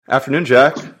Afternoon,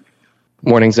 Jack.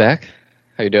 Morning, Zach.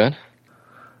 How you doing?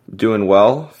 Doing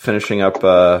well. Finishing up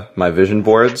my vision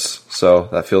boards, so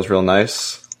that feels real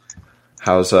nice.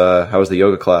 How's the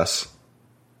yoga class?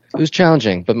 It was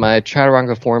challenging, but my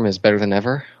chaturanga form is better than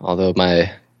ever, although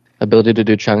my ability to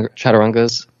do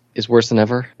chaturangas is worse than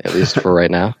ever, at least for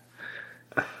right now.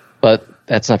 But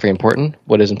that's not very important.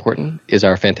 What is important is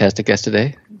our fantastic guest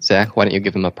today. Zach, why don't you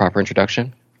give him a proper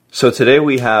introduction? So today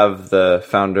we have the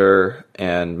founder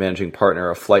and managing partner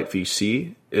of Flight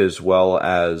VC, as well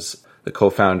as the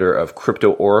co-founder of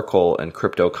Crypto Oracle and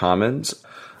Crypto Commons.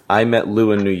 I met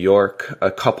Lou in New York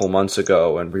a couple months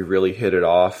ago, and we really hit it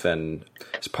off. And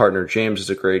his partner James is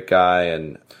a great guy,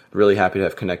 and really happy to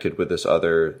have connected with this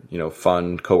other,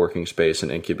 fun co-working space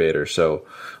and incubator. So,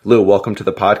 Lou, welcome to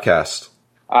the podcast.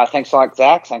 Thanks a lot,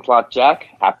 Zach. Thanks a lot, Jack.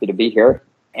 Happy to be here.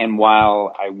 And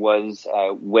while I was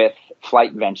with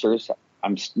Flight Ventures,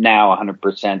 I'm now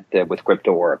 100% with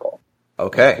Crypto Oracle.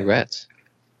 Okay. Congrats.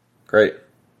 Great.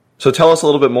 So tell us a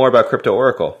little bit more about Crypto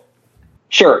Oracle.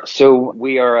 Sure. So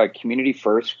we are a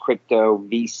community-first crypto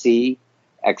VC,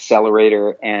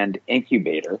 accelerator, and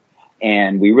incubator.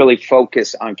 And we really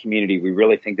focus on community. We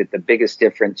really think that the biggest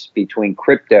difference between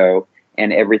crypto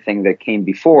and everything that came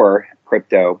before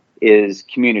crypto is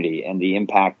community and the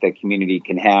impact that community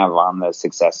can have on the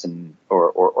success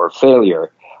or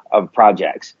failure of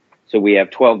projects. So we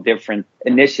have 12 different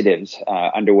initiatives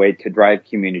underway to drive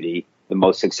community. The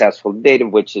most successful date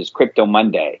of which is Crypto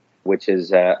Monday, which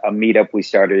is a meetup we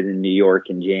started in New York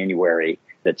in January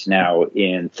that's now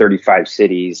in 35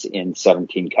 cities in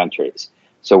 17 countries.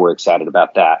 So we're excited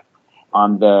about that.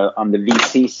 On the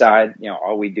VC side,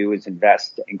 all we do is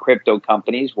invest in crypto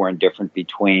companies. We're indifferent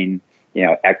between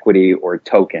equity or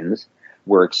tokens.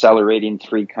 We're accelerating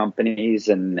 3 companies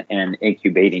and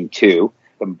incubating 2.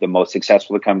 The most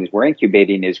successful companies we're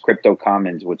incubating is Crypto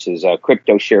Commons, which is a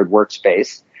crypto shared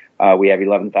workspace. We have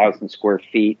 11,000 square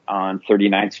feet on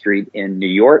 39th Street in New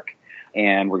York,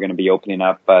 and we're going to be opening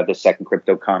up the second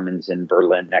Crypto Commons in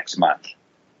Berlin next month.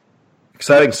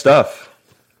 Exciting stuff.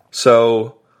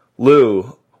 So,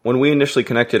 Lou, when we initially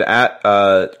connected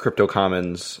at Crypto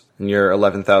Commons in your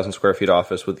 11,000 square feet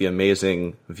office with the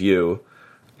amazing view,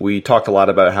 we talked a lot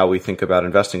about how we think about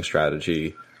investing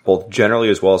strategy, both generally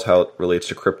as well as how it relates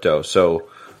to crypto. So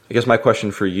I guess my question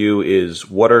for you is,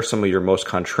 what are some of your most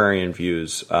contrarian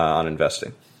views on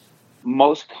investing?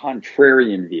 Most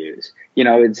contrarian views.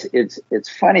 It's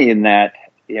funny in that,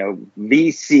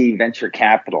 VC venture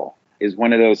capital is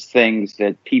one of those things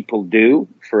that people do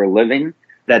for a living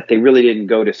that they really didn't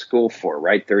go to school for,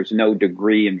 right? There's no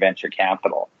degree in venture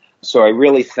capital. So I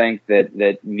really think that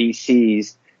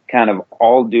VCs kind of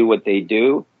all do what they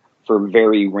do for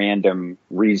very random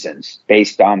reasons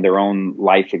based on their own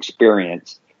life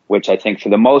experience, which I think for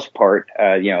the most part,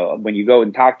 when you go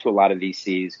and talk to a lot of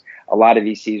VCs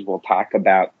will talk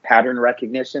about pattern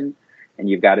recognition, and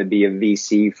you've got to be a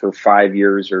VC for 5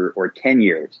 years or 10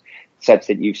 years, such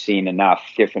that you've seen enough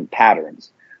different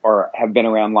patterns or have been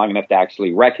around long enough to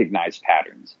actually recognize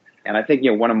patterns. And I think,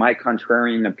 one of my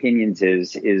contrarian opinions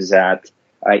is that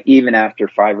even after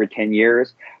 5 or 10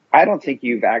 years, I don't think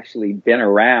you've actually been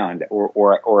around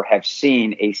or have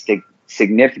seen a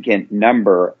significant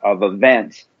number of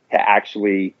events to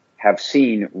actually have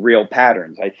seen real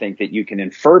patterns. I think that you can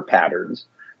infer patterns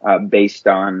based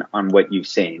on what you've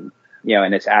seen.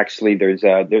 And it's actually there's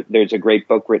a great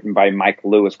book written by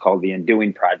Michael Lewis called The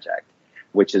Undoing Project,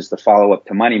 which is the follow-up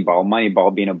to Moneyball.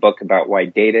 Moneyball being a book about why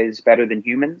data is better than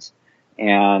humans.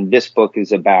 And this book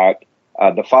is about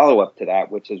the follow-up to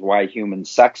that, which is why humans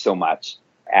suck so much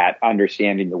at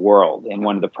understanding the world. And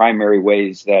one of the primary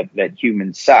ways that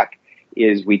humans suck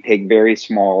is we take very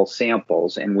small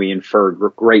samples and we infer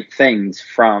great things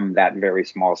from that very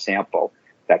small sample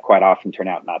that quite often turn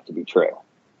out not to be true.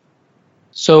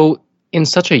 So in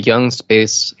such a young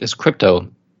space as crypto,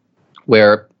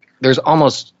 where there's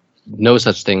almost no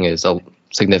such thing as a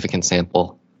significant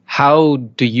sample, how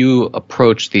do you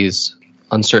approach these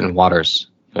uncertain waters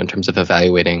in terms of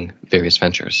evaluating various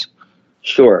ventures?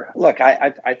 Sure. Look,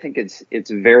 I think it's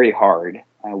very hard.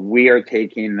 We are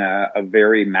taking a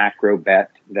very macro bet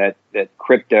that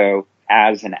crypto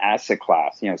as an asset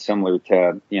class, similar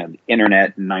to, the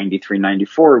internet in 93,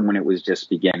 94 when it was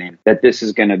just beginning, that this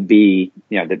is going to be,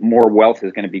 that more wealth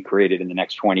is going to be created in the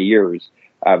next 20 years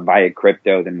via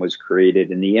crypto than was created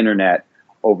in the internet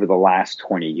over the last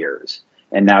 20 years.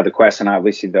 And now the question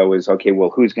obviously though is, okay,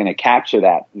 well, who's going to capture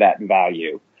that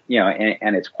value?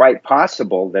 And it's quite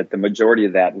possible that the majority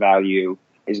of that value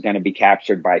is going to be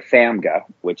captured by FAMGA,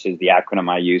 which is the acronym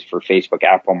I use for Facebook,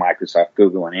 Apple, Microsoft,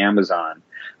 Google, and Amazon,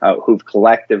 who've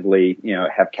collectively,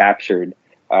 have captured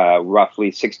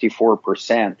roughly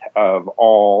 64% of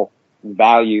all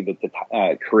value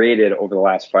that created over the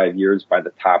last 5 years by the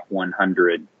top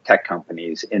 100 tech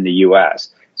companies in the U.S.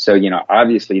 So,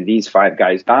 obviously these five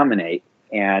guys dominate,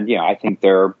 and, I think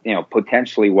they're,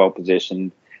 potentially well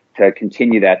positioned to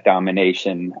continue that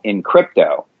domination in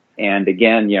crypto. And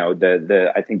again,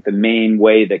 I think the main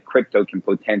way that crypto can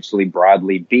potentially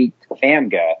broadly beat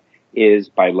FAMGA is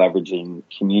by leveraging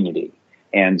community.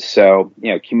 And so,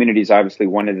 community is obviously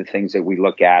one of the things that we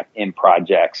look at in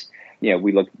projects.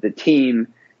 We look at the team,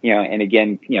 and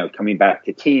again, coming back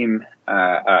to team,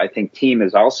 I think team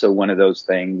is also one of those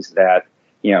things that,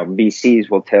 VCs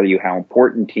will tell you how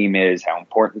important team is.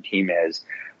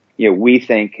 We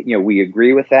think, we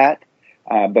agree with that,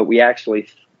 but we actually,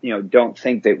 don't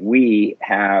think that we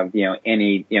have,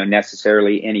 any,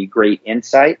 necessarily any great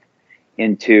insight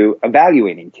into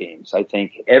evaluating teams. I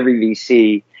think every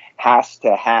VC has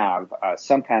to have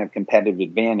some kind of competitive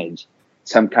advantage,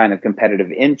 some kind of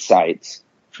competitive insights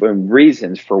for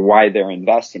reasons for why they're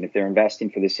investing. If they're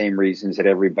investing for the same reasons that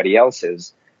everybody else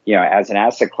is, as an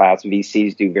asset class,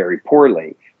 VCs do very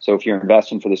poorly. So if you're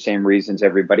investing for the same reasons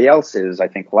everybody else is, I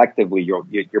think collectively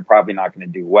you're probably not going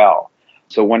to do well.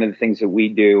 So one of the things that we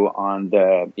do on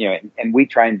the, and we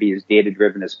try and be as data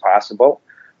driven as possible.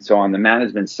 So on the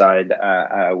management side,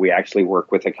 we actually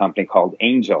work with a company called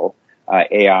Angel,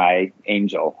 AI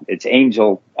Angel. It's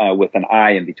Angel with an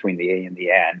I in between the A and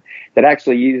the N, that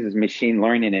actually uses machine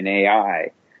learning and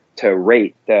AI to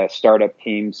rate startup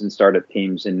teams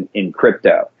in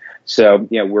crypto. So,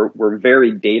 we're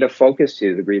very data focused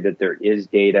to the degree that there is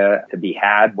data to be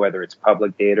had, whether it's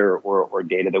public data or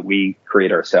data that we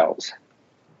create ourselves.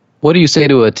 What do you say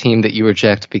to a team that you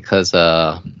reject because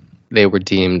they were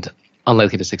deemed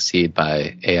unlikely to succeed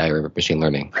by AI or machine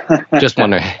learning? Just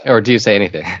wondering, or do you say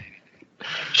anything?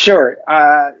 Sure.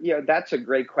 That's a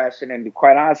great question. And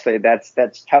quite honestly, that's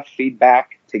tough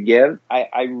feedback to give.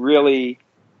 I really,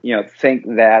 think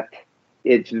that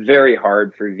it's very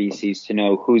hard for VCs to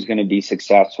know who's going to be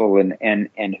successful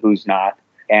and who's not.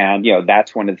 And,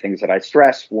 that's one of the things that I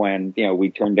stress when, we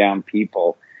turn down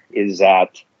people, is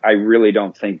that I really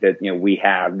don't think that, we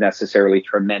have necessarily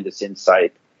tremendous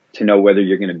insight to know whether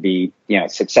you're going to be,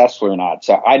 successful or not.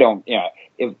 So I don't,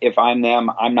 if I'm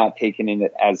them, I'm not taking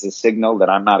it as a signal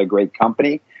that I'm not a great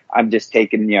company. I'm just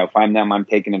taking, if I'm them, I'm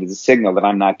taking it as a signal that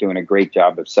I'm not doing a great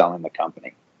job of selling the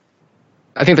company.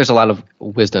 I think there's a lot of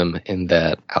wisdom in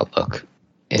that outlook.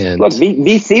 And look,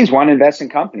 VCs want to invest in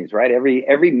companies, right?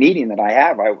 Every meeting that I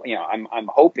have, I'm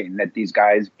hoping that these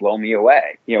guys blow me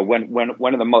away. When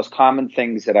one of the most common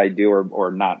things that I do,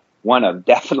 or not one of,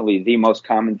 definitely the most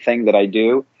common thing that I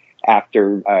do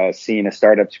after seeing a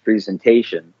startup's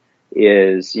presentation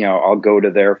is, I'll go to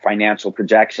their financial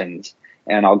projections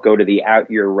and I'll go to the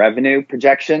out year revenue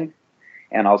projection,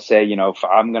 and I'll say, if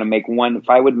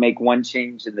I would make one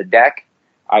change in the deck,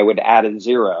 I would add a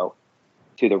 0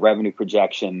 to the revenue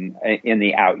projection in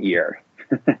the out year.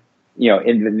 And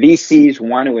the VCs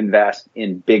want to invest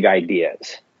in big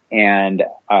ideas. And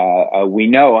we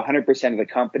know 100% of the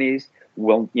companies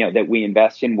that we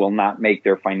invest in will not make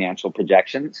their financial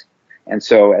projections. And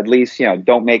so at least,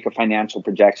 don't make a financial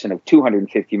projection of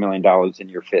 $250 million in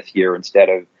your fifth year instead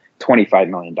of $25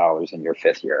 million in your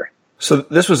fifth year. So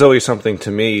this was always something to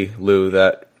me, Lou,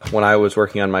 that when I was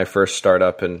working on my first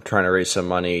startup and trying to raise some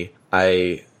money,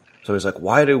 I was always like,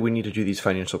 why do we need to do these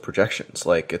financial projections?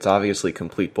 Like, it's obviously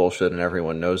complete bullshit and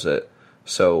everyone knows it.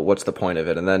 So what's the point of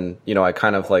it? And then, I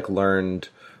kind of learned,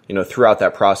 throughout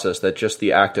that process that just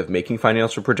the act of making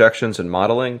financial projections and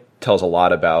modeling tells a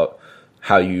lot about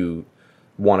how you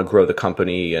want to grow the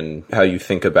company and how you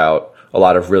think about a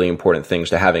lot of really important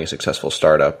things to having a successful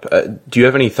startup. Do you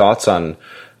have any thoughts on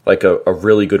a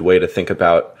really good way to think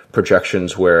about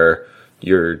projections where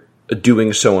you're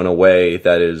doing so in a way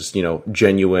that is,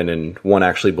 genuine and one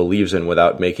actually believes in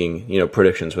without making,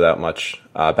 predictions without much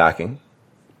backing?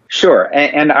 Sure.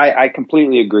 And I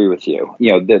completely agree with you.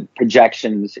 The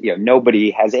projections,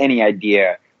 nobody has any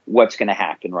idea what's going to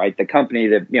happen, right? The company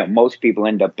that, most people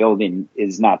end up building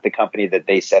is not the company that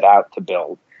they set out to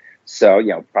build. So,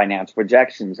 financial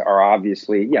projections are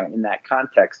obviously, in that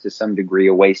context, to some degree,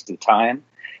 a waste of time.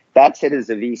 That said, as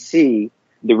a VC,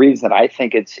 the reason that I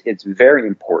think it's very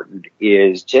important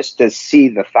is just to see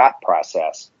the thought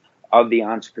process of the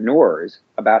entrepreneurs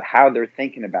about how they're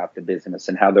thinking about the business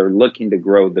and how they're looking to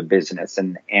grow the business.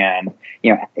 And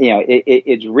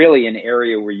it's really an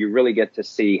area where you really get to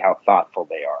see how thoughtful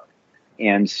they are.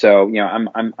 And so,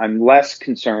 I'm less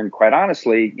concerned, quite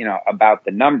honestly, about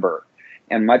the number,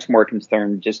 and much more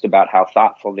concerned just about how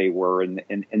thoughtful they were in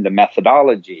the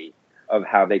methodology of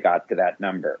how they got to that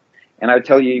number. And I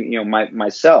tell you,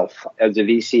 myself as a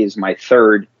VC is my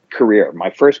third career.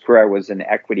 My first career was an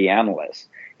equity analyst.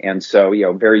 And so,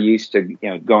 very used to,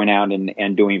 going out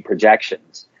and doing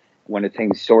projections. One of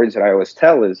the stories that I always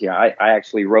tell is, I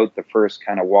actually wrote the first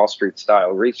kind of Wall Street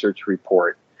style research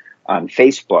report on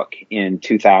Facebook in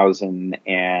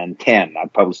 2010. I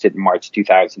published it in March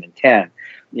 2010.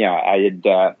 I had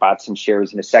bought some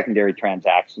shares in a secondary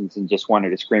transactions and just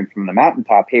wanted to scream from the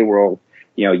mountaintop, hey, world,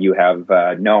 you have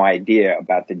no idea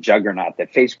about the juggernaut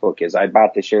that Facebook is. I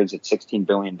bought the shares at $16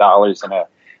 billion in a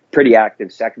pretty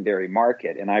active secondary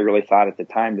market. And I really thought at the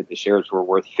time that the shares were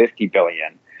worth $50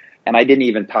 billion. And I didn't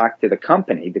even talk to the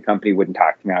company. The company wouldn't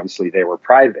talk to me. Obviously, they were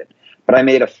private. But I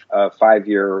made a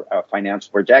 5-year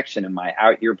financial projection, and my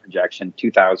out-year projection,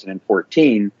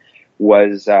 2014,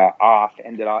 was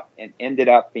ended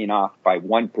up being off by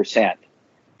 1%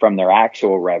 from their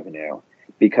actual revenue.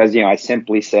 Because, I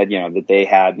simply said, that they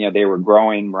had, they were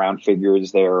growing round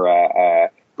figures, their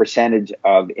percentage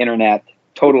of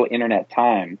total internet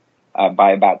time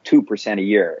by about 2% a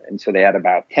year. And so they had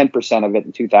about 10% of it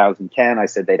in 2010. I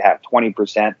said they'd have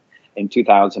 20% in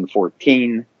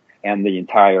 2014. And the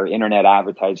entire internet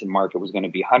advertising market was going to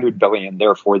be $100 billion.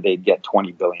 Therefore, they'd get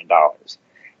 $20 billion.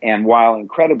 And while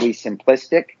incredibly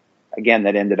simplistic, again,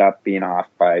 that ended up being off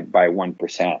by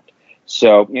 1%.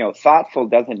 So, thoughtful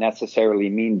doesn't necessarily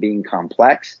mean being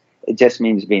complex. It just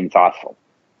means being thoughtful.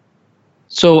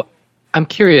 So I'm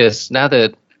curious, now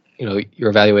that, you're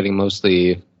evaluating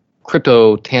mostly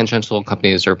crypto tangential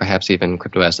companies or perhaps even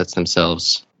crypto assets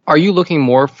themselves, are you looking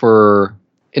more for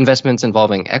investments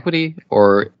involving equity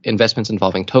or investments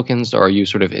involving tokens, or are you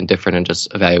sort of indifferent and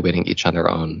just evaluating each on their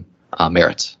own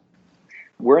merits?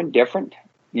 We're indifferent,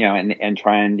 and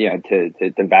trying,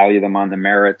 to value them on the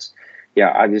merits.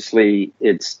 Obviously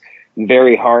it's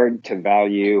very hard to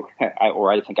value,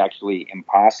 or I think actually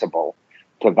impossible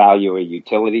to value a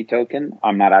utility token.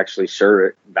 I'm not actually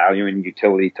sure valuing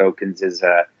utility tokens is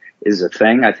a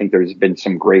thing. I think there's been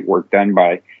some great work done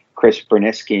by Chris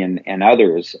Berniske and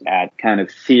others at kind of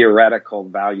theoretical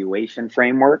valuation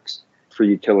frameworks for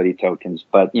utility tokens.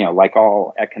 But, like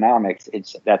all economics,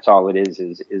 that's all it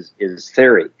is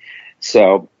theory.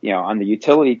 So, on the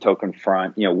utility token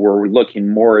front, we're looking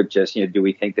more at just, do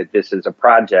we think that this is a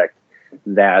project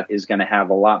that is going to have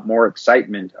a lot more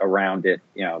excitement around it,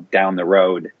 down the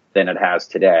road than it has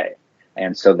today.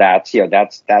 And so that's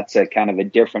a kind of a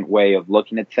different way of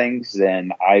looking at things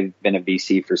than I've been a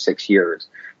VC for 6 years,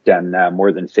 done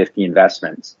more than 50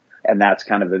 investments. And that's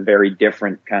kind of a very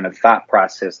different kind of thought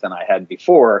process than I had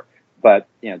before. But,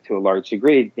 to a large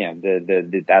degree,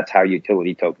 that's how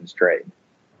utility tokens trade.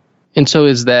 And so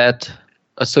is that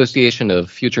association of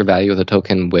future value of the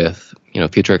token with,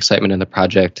 future excitement in the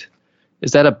project,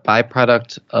 is that a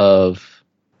byproduct of,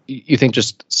 you think,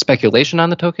 just speculation on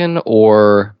the token,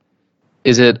 or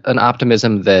is it an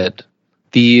optimism that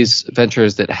these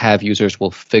ventures that have users will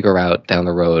figure out down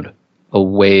the road a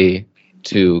way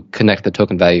to connect the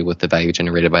token value with the value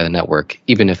generated by the network,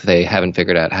 even if they haven't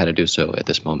figured out how to do so at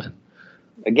this moment?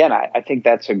 Again, I think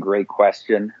that's a great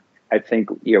question. I think,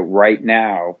 right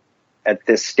now at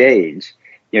this stage,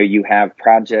 you have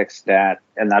projects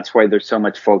and that's why there's so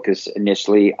much focus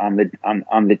initially on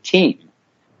the team,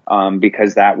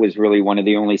 because that was really one of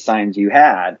the only signs you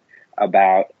had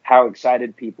about how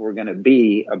excited people were going to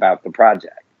be about the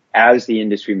project. As the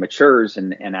industry matures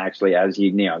and actually as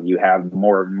you have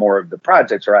more and more of the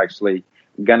projects are actually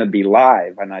going to be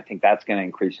live, and I think that's going to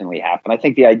increasingly happen. I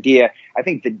think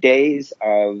the days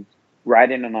of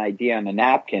writing an idea on a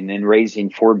napkin and raising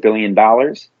 $4 billion,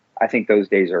 I think those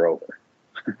days are over.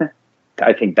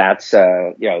 I think that's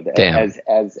as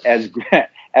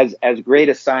great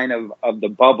a sign of the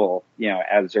bubble,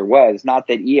 as there was. Not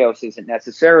that EOS isn't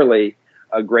necessarily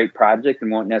a great project and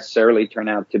won't necessarily turn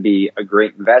out to be a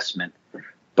great investment,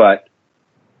 but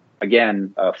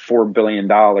again, $4 billion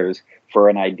for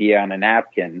an idea on a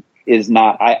napkin is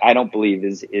not. I don't believe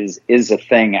is a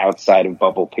thing outside of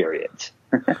bubble periods.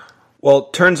 Well,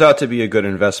 turns out to be a good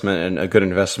investment and a good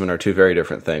investment are two very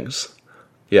different things.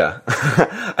 Yeah,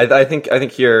 I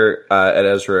think here at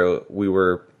Ezra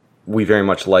we very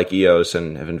much like EOS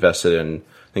and have invested in,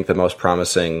 I think, the most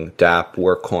promising dApp,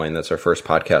 Workcoin. That's our first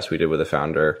podcast we did with the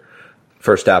founder,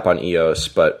 first app on EOS.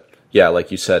 But yeah,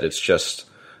 like you said, it's just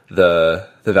the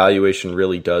valuation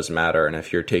really does matter. And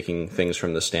if you're taking things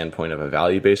from the standpoint of a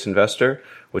value-based investor,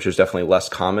 which is definitely less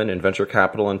common in venture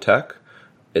capital and tech,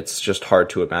 it's just hard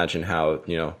to imagine how,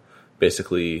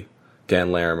 basically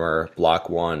Dan Larimer, Block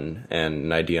One, and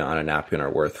an idea on a napkin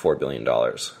are worth $4 billion.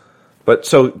 But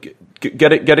so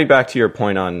getting back to your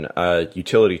point on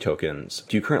utility tokens,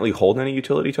 do you currently hold any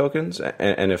utility tokens?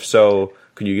 And if so,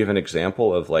 Could you give an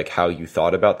example of like how you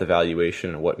thought about the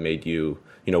valuation and what made you,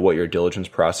 what your diligence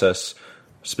process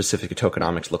specific to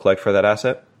tokenomics looked like for that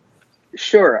asset?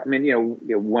 Sure. I mean,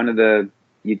 one of the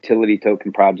utility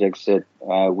token projects that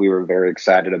we were very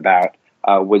excited about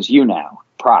was YouNow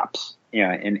Props.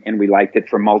 And we liked it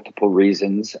for multiple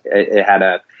reasons. It had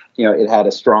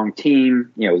a strong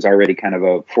team. It was already kind of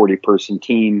a 40-person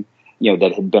team,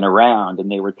 that had been around,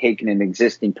 and they were taking an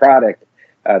existing product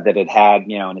that it had,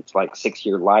 in its like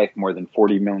 6-year life, more than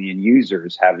 40 million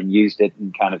users, having used it,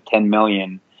 and kind of 10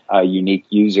 million unique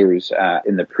users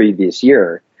in the previous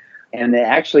year. And they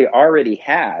actually already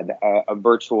had a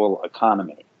virtual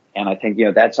economy. And I think,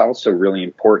 that's also really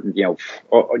important.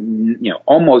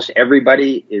 Almost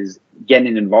everybody is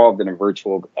getting involved in a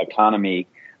virtual economy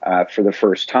for the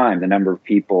first time. The number of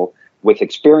people with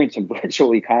experience in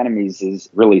virtual economies is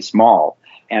really small.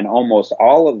 And almost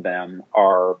all of them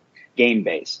are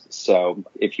game-based. So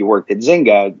if you worked at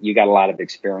Zynga, you got a lot of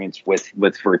experience with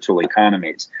virtual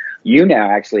economies. YouNow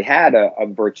actually had a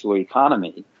virtual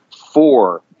economy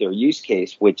for their use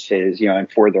case, which is,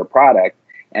 and for their product.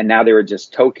 And now they were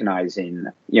just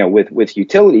tokenizing, with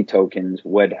utility tokens,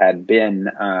 what had been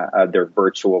their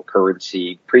virtual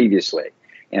currency previously.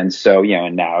 And so,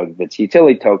 and now that's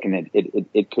utility token,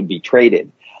 it could be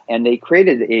traded. And they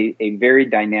created a very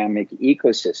dynamic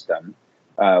ecosystem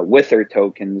with their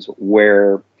tokens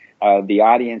where the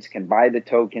audience can buy the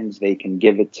tokens, they can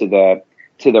give it to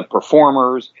the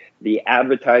performers, the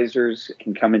advertisers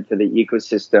can come into the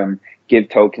ecosystem, give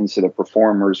tokens to the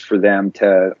performers for them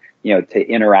to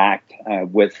interact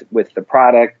with the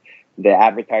product. The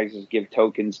advertisers give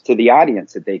tokens to the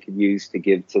audience that they could use to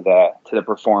give to the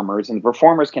performers, and the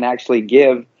performers can actually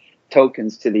give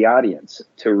tokens to the audience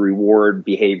to reward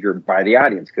behavior by the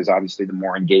audience, because obviously the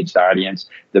more engaged the audience,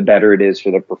 the better it is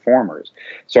for the performers.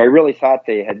 So I really thought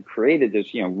they had created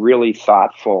this, really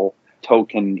thoughtful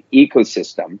token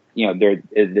ecosystem,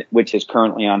 which is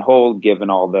currently on hold given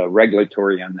all the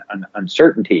regulatory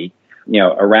uncertainty,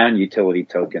 around utility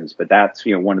tokens. But that's,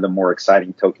 one of the more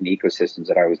exciting token ecosystems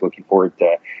that I was looking forward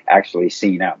to actually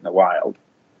seeing out in the wild.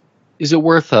 Is it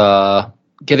worth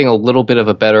getting a little bit of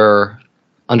a better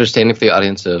understanding for the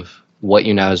audience of what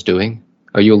YouNow is doing?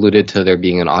 Or you alluded to there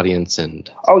being an audience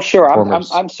and sure.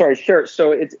 I'm sorry. Sure.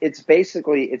 So it's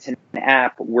basically an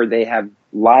app where they have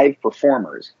live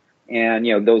performers. And,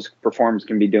 those performers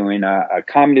can be doing a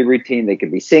comedy routine. They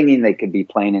could be singing. They could be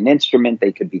playing an instrument.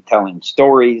 They could be telling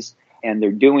stories. And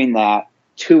they're doing that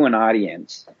to an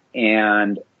audience.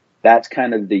 And that's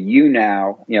kind of the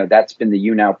YouNow, that's been the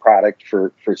YouNow product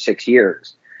for 6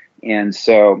 years. And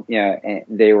so,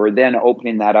 they were then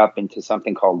opening that up into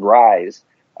something called Rise,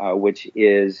 which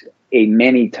is a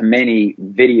many-to-many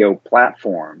video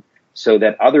platform, so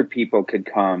that other people could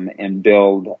come and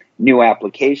build new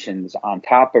applications on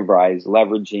top of Rise,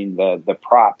 leveraging the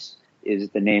Props is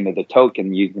the name of the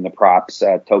token, using the Props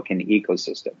token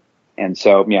ecosystem. And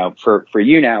so, for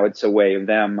YouNow, it's a way of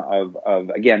them of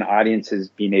again, audiences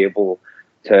being able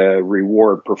to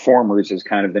reward performers is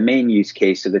kind of the main use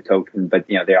case of the token. But,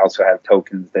 they also have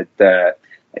tokens that,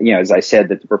 as I said,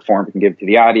 that the performer can give to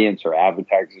the audience, or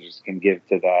advertisers can give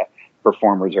to the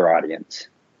performers or audience.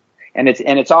 And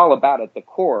it's all about, at the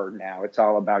core now, it's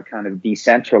all about kind of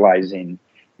decentralizing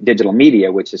digital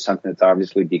media, which is something that's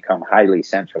obviously become highly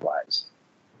centralized.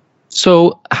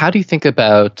 So how do you think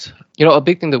about, a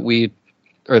big thing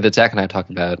that Zach and I talk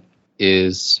about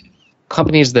is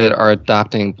companies that are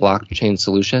adopting blockchain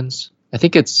solutions. I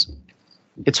think it's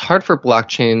hard for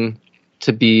blockchain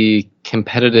to be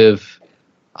competitive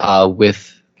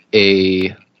with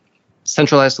a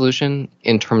centralized solution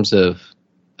in terms of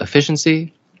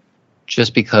efficiency,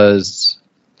 just because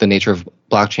the nature of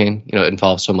blockchain,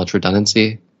 involves so much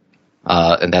redundancy,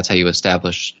 and that's how you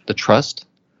establish the trust.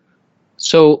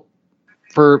 So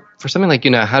for something like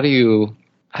how do you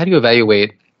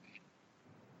evaluate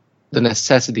the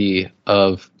necessity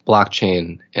of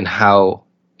blockchain, and how,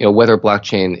 whether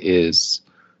blockchain is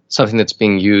something that's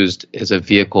being used as a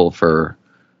vehicle for,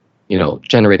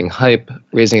 generating hype,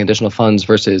 raising additional funds,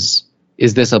 versus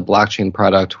is this a blockchain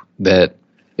product that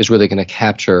is really going to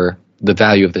capture the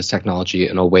value of this technology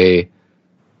in a way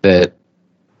that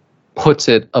puts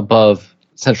it above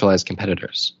centralized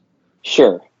competitors?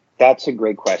 Sure. That's a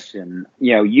great question.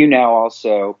 YouNow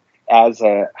also, as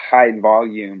a high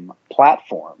volume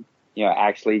platform,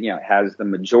 actually, has the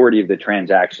majority of the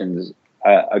transactions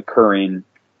occurring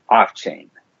off chain.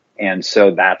 And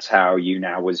so that's how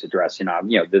YouNow was addressing,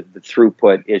 the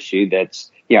throughput issue.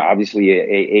 That's, obviously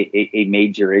a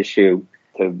major issue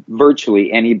to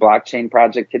virtually any blockchain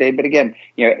project today. But again,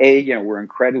 we're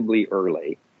incredibly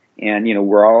early, and,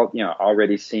 we're all,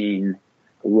 already seeing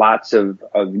lots of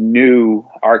new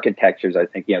architectures. I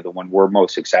think, the one we're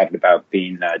most excited about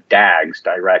being DAGs,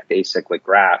 direct acyclic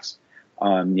graphs,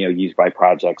 used by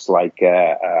projects like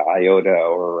IOTA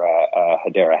or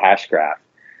Hedera Hashgraph,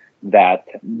 that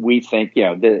we think,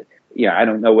 I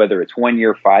don't know whether it's 1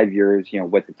 year, 5 years,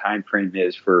 what the time frame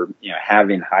is for,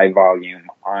 having high volume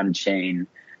on-chain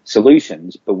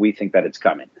solutions, but we think that it's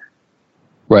coming.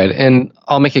 Right. And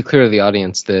I'll make it clear to the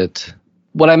audience that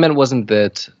what I meant wasn't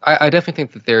that I definitely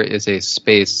think that there is a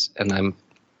space, and I'm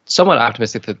somewhat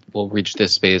optimistic that we'll reach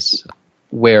this space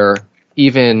where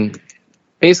even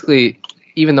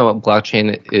though a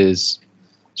blockchain is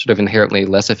sort of inherently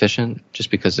less efficient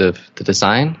just because of the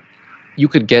design, you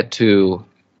could get to,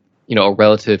 a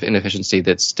relative inefficiency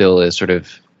that still is sort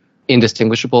of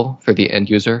indistinguishable for the end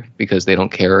user because they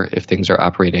don't care if things are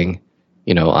operating,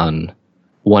 on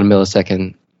 1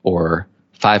 millisecond or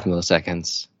 5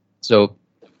 milliseconds. So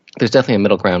there's definitely a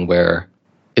middle ground where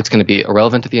it's going to be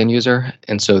irrelevant to the end user,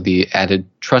 and so the added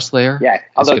trust layer. Yeah,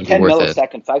 although 10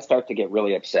 milliseconds, I start to get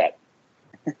really upset.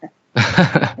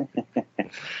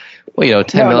 Well,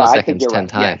 10 milliseconds 10 right.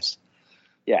 times.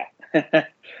 Yeah.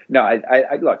 No,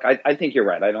 I think you're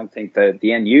right. I don't think that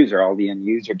all the end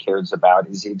user cares about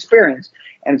is the experience.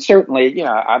 And certainly,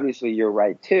 obviously you're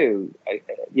right too.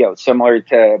 Similar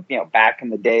to, back in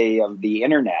the day of the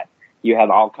internet, you had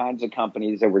all kinds of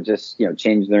companies that were just,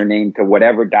 change their name to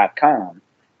whatever.com,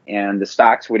 and the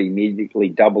stocks would immediately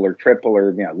double or triple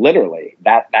or, literally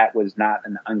that was not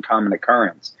an uncommon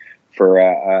occurrence for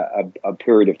a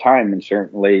period of time. And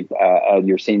certainly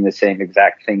you're seeing the same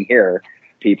exact thing here.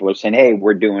 People are saying, hey,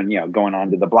 we're doing, going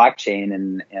onto the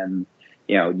blockchain and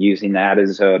using that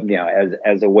as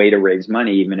a way to raise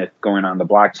money, even if going on the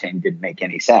blockchain didn't make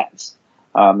any sense.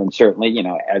 And certainly,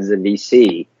 as a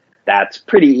VC, that's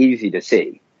pretty easy to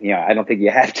see. I don't think you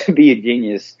have to be a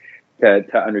genius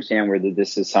to understand whether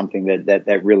this is something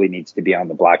that really needs to be on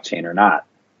the blockchain or not.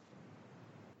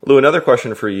 Lou, another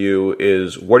question for you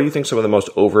is, what do you think some of the most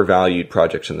overvalued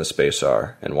projects in this space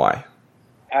are, and why?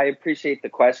 I appreciate the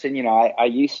question. I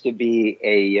used to be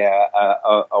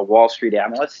a Wall Street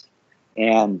analyst,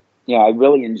 and I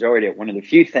really enjoyed it. One of the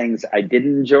few things I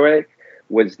didn't enjoy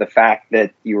was the fact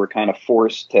that you were kind of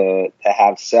forced to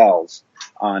have sells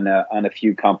on a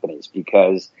few companies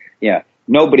because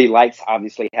nobody likes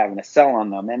obviously having a sell on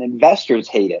them, and investors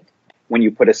hate it when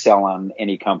you put a sell on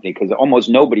any company because almost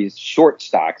nobody's short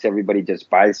stocks. Everybody just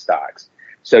buys stocks.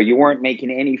 So you weren't making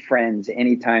any friends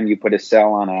anytime you put a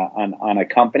sell on a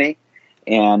company.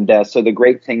 And so the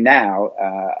great thing now,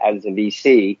 as a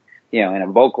VC, and a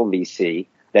vocal VC,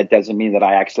 that doesn't mean that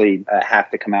I actually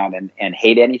have to come out and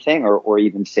hate anything or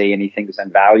even say anything is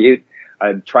unvalued.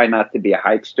 I try not to be a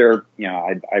hypester.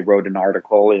 I wrote an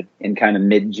article in kind of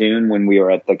mid-June when we were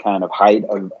at the kind of height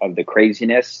of the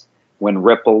craziness, when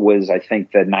Ripple was, I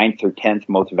think, the 9th or 10th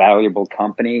most valuable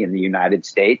company in the United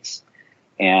States.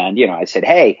 And, I said,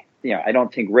 hey, I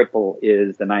don't think Ripple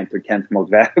is the 9th or 10th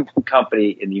most valuable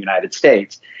company in the United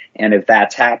States. And if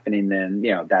that's happening, then,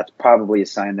 that's probably a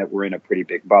sign that we're in a pretty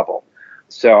big bubble.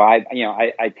 So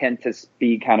I tend to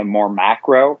be kind of more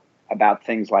macro about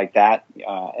things like that,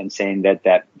 and saying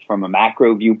that from a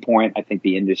macro viewpoint, I think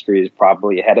the industry is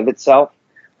probably ahead of itself,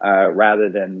 rather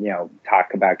than,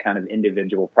 talk about kind of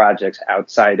individual projects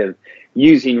outside of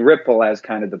using Ripple as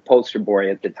kind of the poster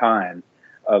boy at the time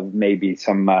of maybe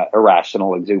some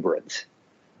irrational exuberance.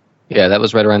 Yeah, that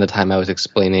was right around the time I was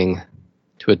explaining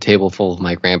to a table full of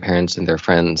my grandparents and their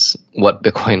friends what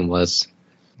Bitcoin was.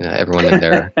 Everyone in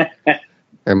their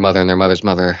mother and their mother's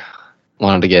mother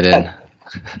wanted to get in.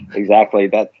 Exactly.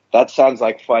 That sounds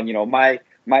like fun.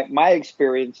 My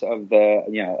experience of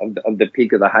the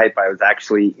peak of the hype, I was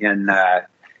actually in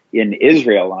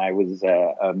Israel, and I was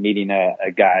meeting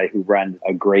a guy who runs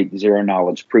a great zero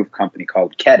knowledge proof company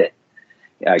called Qedit.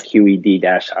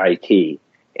 QED-IT.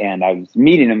 And I was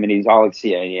meeting him, and he's all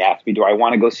excited. He asked me, do I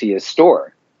want to go see his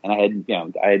store? And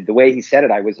I had, the way he said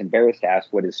it, I was embarrassed to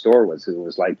ask what his store was. It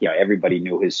was like, everybody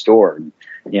knew his store. And,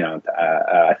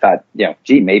 I thought,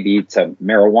 gee, maybe it's a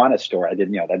marijuana store. I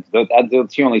didn't, that's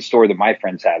the only store that my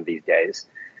friends have these days.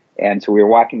 And so we were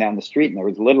walking down the street, and there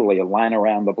was literally a line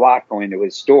around the block going to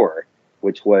his store,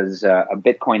 which was a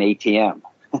Bitcoin ATM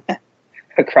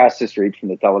across the street from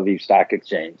the Tel Aviv Stock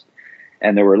Exchange.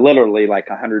 And there were literally like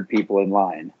 100 people in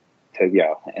line to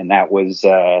go. And that was,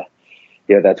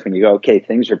 that's when you go, okay,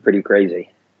 things are pretty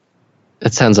crazy.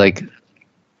 It sounds like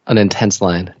an intense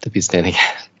line to be standing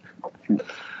at.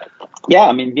 Yeah,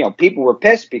 I mean, people were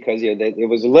pissed because it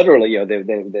was literally,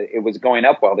 it was going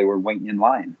up while they were waiting in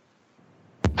line.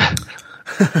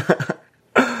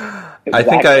 I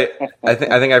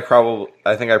think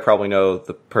I probably know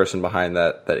the person behind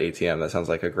that ATM. That sounds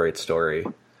like a great story.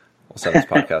 We'll send this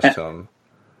podcast to him.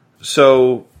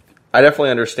 So I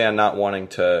definitely understand not wanting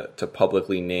to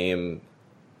publicly name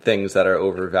things that are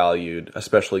overvalued,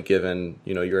 especially given,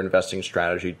 your investing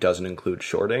strategy doesn't include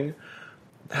shorting.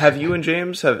 Have you and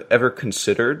James have ever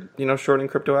considered, shorting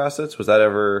crypto assets? Was that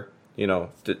ever,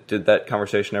 did that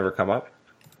conversation ever come up?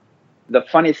 The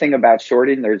funny thing about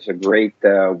shorting, there's a great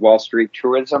Wall Street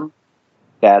truism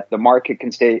that the market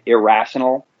can stay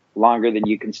irrational longer than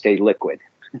you can stay liquid.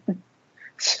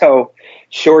 So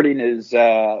shorting is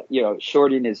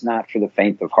not for the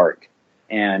faint of heart.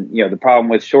 And, the problem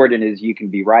with shorting is you can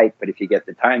be right, but if you get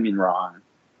the timing wrong,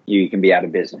 you can be out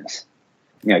of business.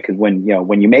 Because when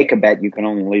you make a bet, you can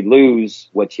only lose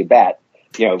what you bet,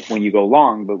 when you go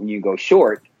long, but when you go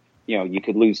short, you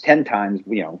could lose 10 times,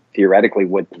 theoretically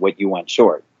what you went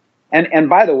short. And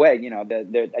by the way,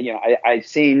 I've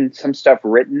seen some stuff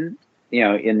written,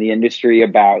 in the industry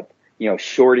about,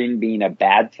 shorting being a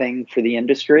bad thing for the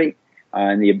industry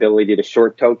and the ability to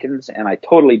short tokens. And I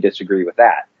totally disagree with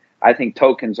that. I think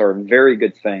tokens are a very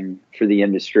good thing for the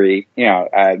industry,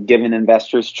 giving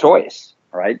investors choice,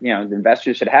 right? The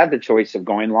investors should have the choice of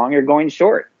going long or going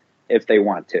short if they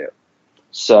want to.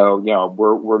 So,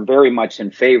 we're very much in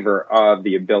favor of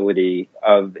the ability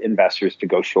of investors to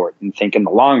go short and think in the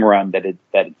long run that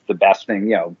it's the best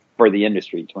thing, for the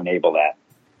industry to enable that.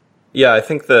 Yeah, I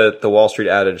think the Wall Street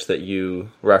adage that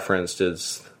you referenced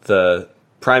is the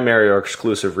primary or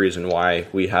exclusive reason why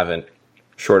we haven't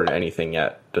shorted anything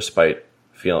yet, despite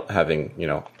having,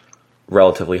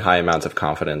 relatively high amounts of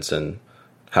confidence in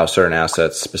how certain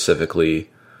assets, specifically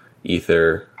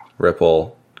Ether,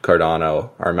 Ripple, Cardano,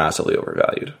 are massively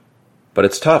overvalued. But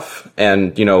it's tough.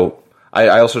 And, I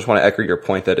also just want to echo your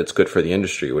point that it's good for the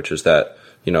industry, which is that,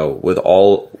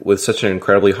 with such an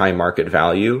incredibly high market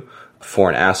value for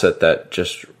an asset that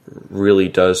just really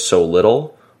does so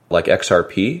little, like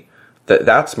XRP,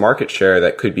 that's market share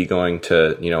that could be going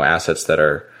to, assets that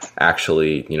are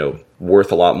actually,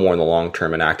 worth a lot more in the long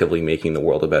term and actively making the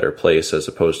world a better place, as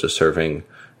opposed to serving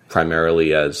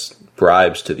primarily as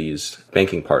bribes to these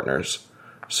banking partners.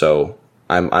 So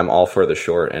I'm all for the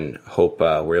short and hope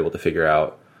we're able to figure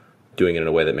out doing it in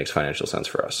a way that makes financial sense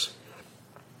for us.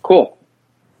 Cool.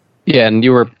 Yeah, and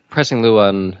you were pressing Lou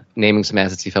on naming some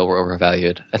assets he felt were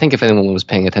overvalued. I think if anyone was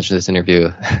paying attention to this interview,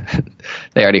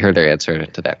 they already heard their answer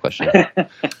to that question.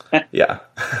 Yeah.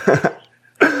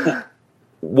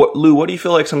 Lou, what do you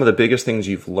feel like some of the biggest things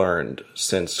you've learned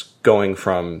since going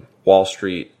from Wall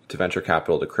Street to venture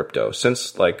capital to crypto?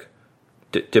 Since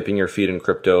dipping your feet in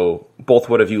crypto, both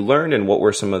what have you learned and what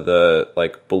were some of the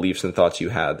beliefs and thoughts you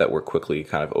had that were quickly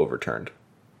kind of overturned?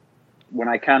 When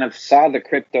I kind of saw the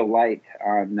crypto light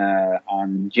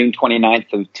on June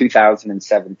 29th of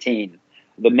 2017,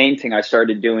 the main thing I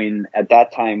started doing at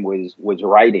that time was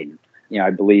writing.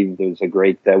 I believe there's a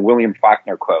great William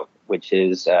Faulkner quote, which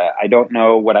is, I don't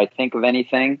know what I think of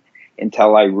anything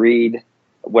until I read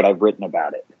what I've written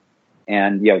about it.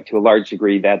 And, to a large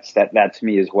degree, that's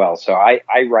me as well. So I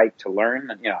write to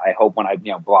learn. I hope when I,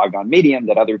 blog on Medium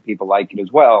that other people like it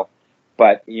as well.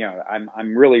 But,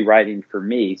 I'm really writing for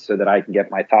me so that I can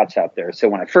get my thoughts out there. So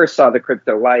when I first saw the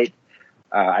crypto light,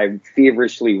 I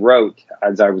feverishly wrote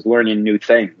as I was learning new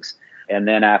things. And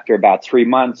then after about 3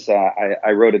 months,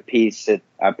 I wrote a piece that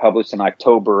I published in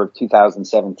October of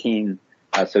 2017.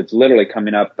 So it's literally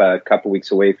coming up a couple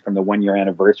weeks away from the 1 year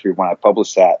anniversary when I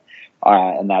published that.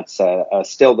 And that's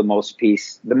still the most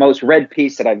read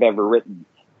piece that I've ever written.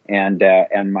 And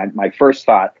my first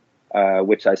thought,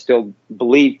 which I still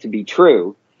believe to be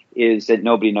true, is that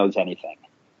nobody knows anything.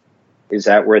 Is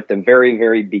that we're at the very,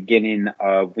 very beginning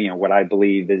of what I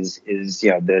believe is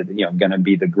going to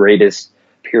be the greatest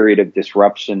period of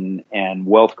disruption and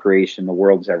wealth creation the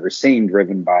world's ever seen,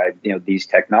 driven by these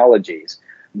technologies.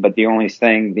 But the only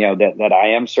thing that I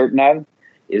am certain of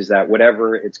is that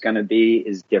whatever it's going to be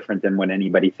is different than what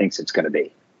anybody thinks it's going to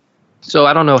be. So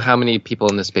I don't know how many people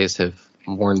in this space have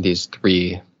worn these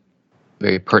three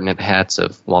very pertinent hats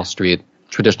of Wall Street,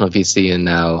 traditional VC, and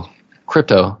now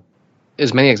crypto.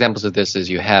 As many examples of this as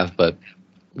you have, but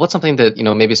what's something that,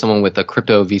 maybe someone with a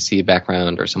crypto VC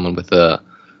background or someone with a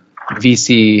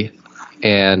VC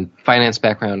and finance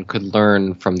background could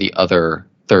learn from the other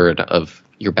third of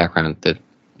your background that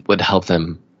would help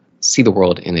them see the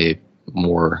world in a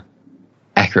more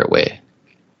accurate way?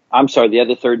 I'm sorry, the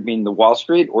other third being the Wall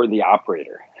Street or the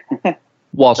operator?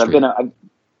 Wall Street.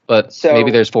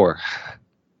 Maybe there's four.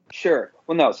 Sure.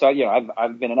 Well, no. So,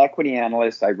 I've been an equity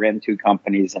analyst. I ran two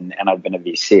companies and I've been a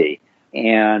VC.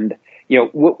 And,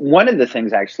 one of the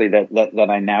things actually that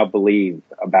I now believe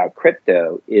about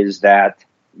crypto is that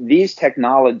these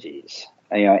technologies,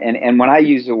 and when I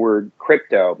use the word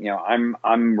crypto,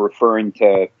 I'm referring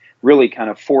to really kind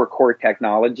of four core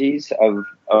technologies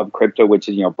of crypto, which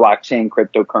is, blockchain,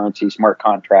 cryptocurrency, smart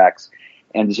contracts,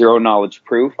 and zero knowledge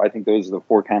proof. I think those are the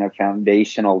four kind of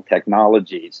foundational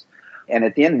technologies. And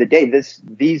at the end of the day,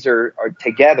 these are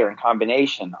together in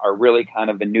combination are really kind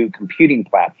of a new computing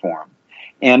platform.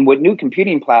 And what new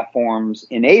computing platforms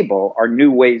enable are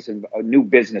new ways of new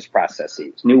business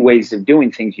processes, new ways of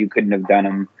doing things you couldn't have done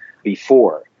them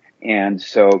before. And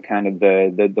so kind of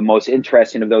the most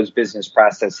interesting of those business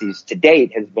processes to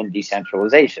date has been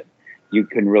decentralization. You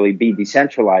couldn't really be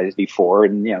decentralized before,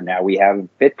 and now we have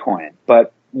Bitcoin.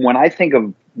 But when I think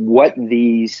of what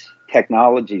these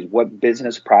technologies, what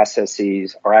business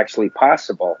processes are actually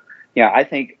possible, I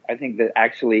think that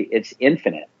actually it's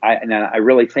infinite. I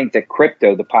really think that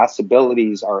crypto, the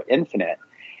possibilities are infinite.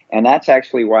 And that's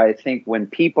actually why I think when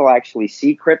people actually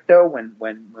see crypto,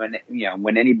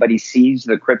 when anybody sees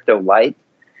the crypto light,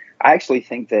 I actually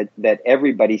think that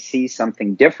everybody sees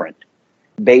something different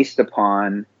based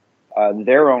upon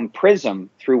their own prism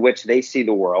through which they see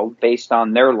the world, based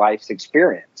on their life's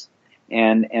experience.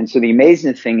 And so the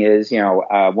amazing thing is,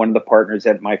 one of the partners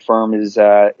at my firm is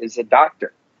a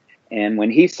doctor. And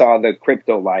when he saw the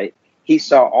crypto light, he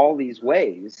saw all these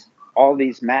ways, all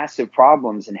these massive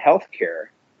problems in healthcare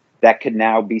that could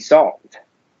now be solved.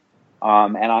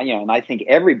 And I think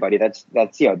everybody,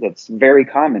 that's very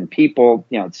common. People,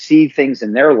 see things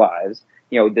in their lives.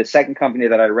 The second company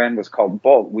that I ran was called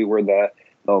Bolt. We were the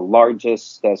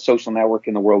largest social network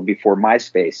in the world before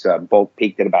MySpace. Bolt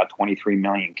peaked at about 23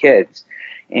 million kids.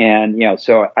 And,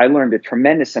 so I learned a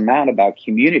tremendous amount about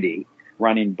community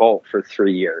running Bolt for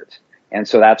 3 years. And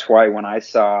so that's why when I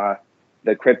saw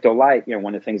the crypto light,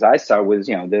 one of the things I saw was,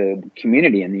 the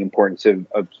community and the importance of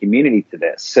community to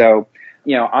this. So,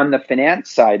 on the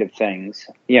finance side of things,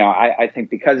 I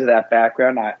think because of that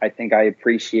background, I think I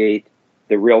appreciate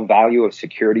the real value of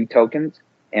security tokens,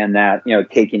 and that,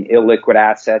 taking illiquid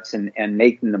assets and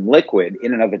making them liquid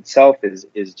in and of itself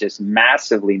is just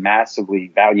massively, massively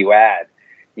value add.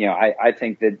 I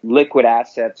think that liquid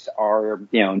assets are,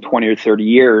 in 20 or 30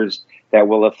 years, that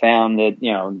will have found that,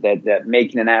 that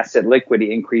making an asset liquid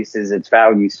increases its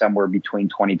value somewhere between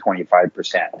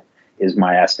 20-25% is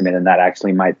my estimate. And that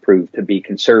actually might prove to be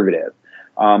conservative.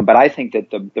 But I think that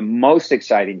the most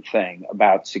exciting thing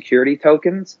about security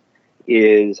tokens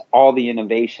is all the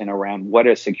innovation around what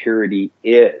a security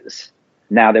is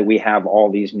now that we have all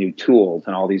these new tools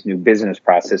and all these new business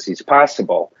processes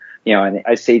possible. And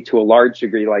I say to a large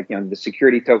degree, like, the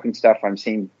security token stuff I'm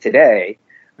seeing today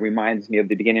reminds me of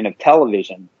the beginning of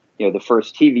television. The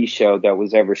first TV show that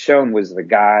was ever shown was the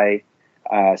guy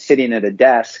sitting at a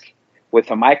desk with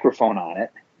a microphone on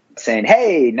it saying,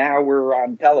 "Hey, now we're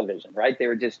on television," right? They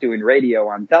were just doing radio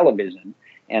on television.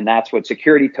 And that's what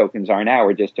security tokens are now.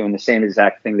 We're just doing the same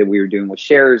exact thing that we were doing with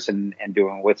shares and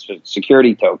doing with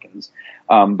security tokens.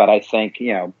 But I think,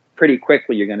 pretty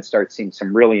quickly you're going to start seeing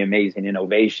some really amazing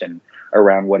innovation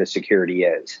around what a security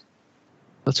is.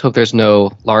 Let's hope there's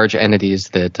no large entities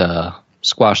that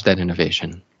squash that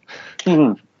innovation.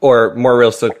 Mm-hmm. Or more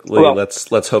realistically,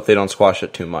 let's hope they don't squash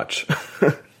it too much.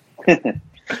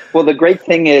 Well, the great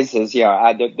thing is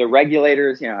the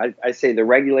regulators, I say the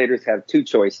regulators have two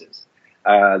choices.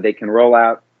 They can roll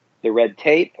out the red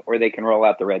tape or they can roll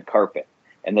out the red carpet.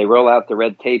 And they roll out the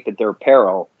red tape at their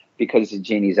peril because the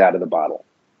genie's out of the bottle.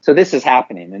 So this is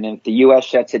happening. And if the U.S.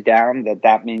 shuts it down,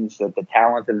 that means that the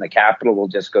talent and the capital will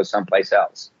just go someplace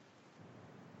else.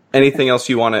 Anything else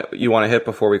you want to hit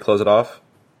before we close it off?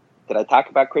 Did I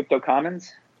talk about Crypto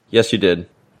Commons? Yes, you did.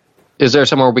 Is there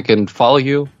somewhere we can follow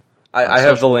you? I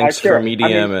have the links for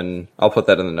Medium, and I'll put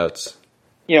that in the notes.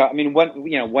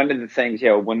 One of the things,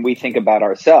 when we think about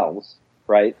ourselves,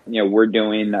 right? We're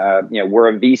doing, we're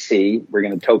a VC. We're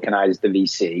going to tokenize the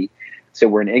VC. So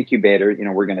we're an incubator.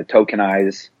 We're going to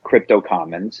tokenize Crypto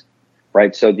Commons,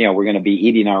 right? So, we're going to be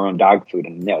eating our own dog food,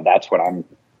 and that's what I'm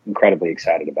incredibly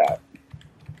excited about.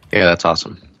 Yeah, that's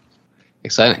awesome.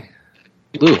 Exciting.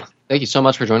 Lou, thank you so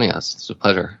much for joining us. It's a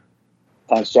pleasure.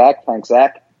 Thanks, Jack. Thanks,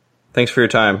 Zach. Thanks for your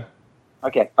time.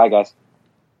 Okay. Bye, guys.